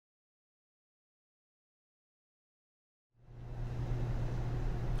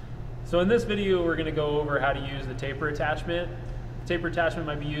So in this video, we're going to go over how to use the taper attachment. The taper attachment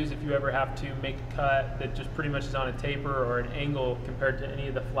might be used if you ever have to make a cut that just pretty much is on a taper or an angle compared to any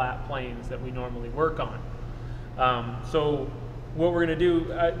of the flat planes that we normally work on. So what we're going to do,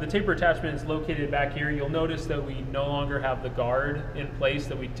 the taper attachment is located back here. You'll notice that we no longer have the guard in place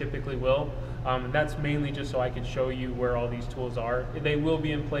that we typically will. And that's mainly just so I can show you where all these tools are. They will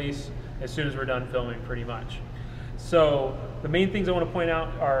be in place as soon as we're done filming, pretty much. So the main things I want to point out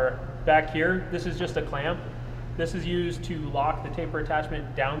are back here. This is just a clamp. This is used to lock the taper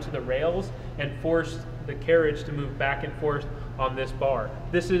attachment down to the rails and force the carriage to move back and forth on this bar.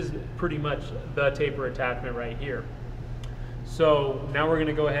 This is pretty much the taper attachment right here. So now we're going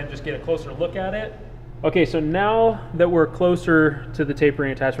to go ahead and just get a closer look at it. Okay, so now that we're closer to the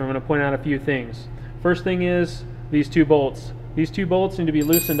tapering attachment, I'm going to point out a few things. First thing is these two bolts. These two bolts need to be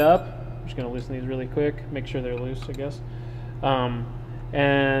loosened up. I'm just going to loosen these really quick, make sure they're loose, I guess.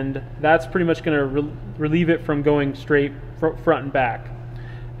 And that's pretty much going to relieve it from going straight front and back.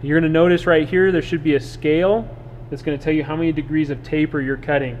 You're going to notice right here there should be a scale that's going to tell you how many degrees of taper you're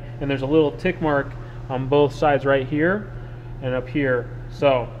cutting. And there's a little tick mark on both sides right here and up here.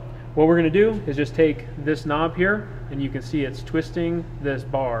 So what we're going to do is just take this knob here, and you can see it's twisting this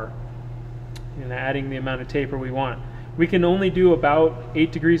bar and adding the amount of taper we want. We can only do about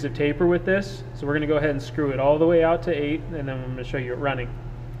 8 degrees of taper with this, so we're going to go ahead and screw it all the way out to 8, and then I'm going to show you it running.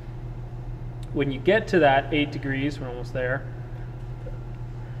 When you get to that 8 degrees, we're almost there.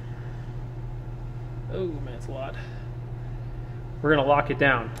 Oh man, it's a lot. We're going to lock it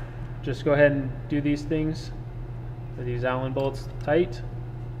down. Just go ahead and do these things with these Allen bolts tight.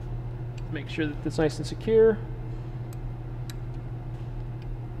 Make sure that it's nice and secure.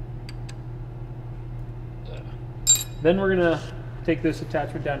 Then we're gonna take this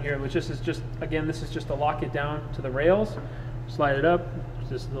attachment down here, which again, this is just to lock it down to the rails. Slide it up.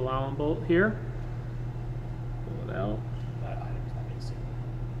 This is the Allen bolt here. Pull it out.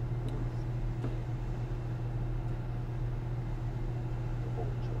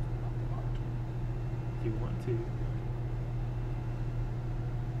 If you want to.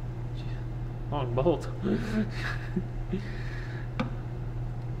 Long bolt.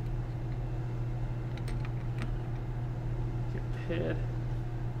 Head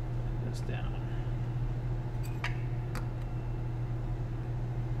this down.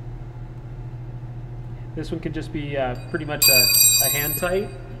 This one could just be pretty much a hand tight.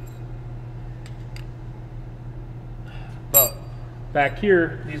 But back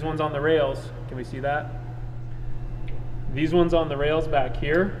here, these ones on the rails, can we see that? These ones on the rails back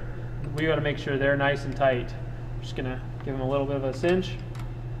here, we got to make sure they're nice and tight. I'm just gonna give them a little bit of a cinch.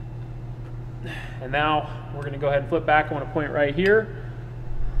 And now we're going to go ahead and flip back. I want to point right here.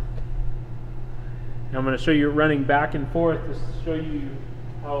 And I'm going to show you running back and forth to show you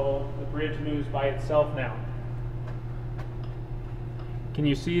how the bridge moves by itself now. Can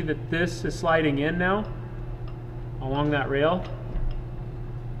you see that this is sliding in now along that rail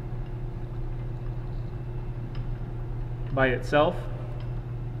by itself?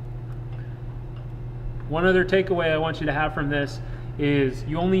 One other takeaway I want you to have from this is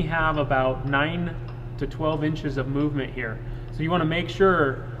you only have about 9 to 12 inches of movement here. So you want to make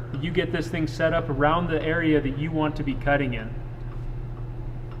sure that you get this thing set up around the area that you want to be cutting in.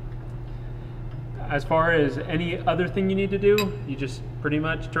 As far as any other thing you need to do, you just pretty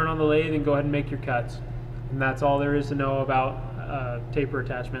much turn on the lathe and go ahead and make your cuts. And that's all there is to know about taper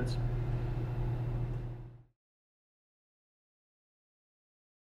attachments.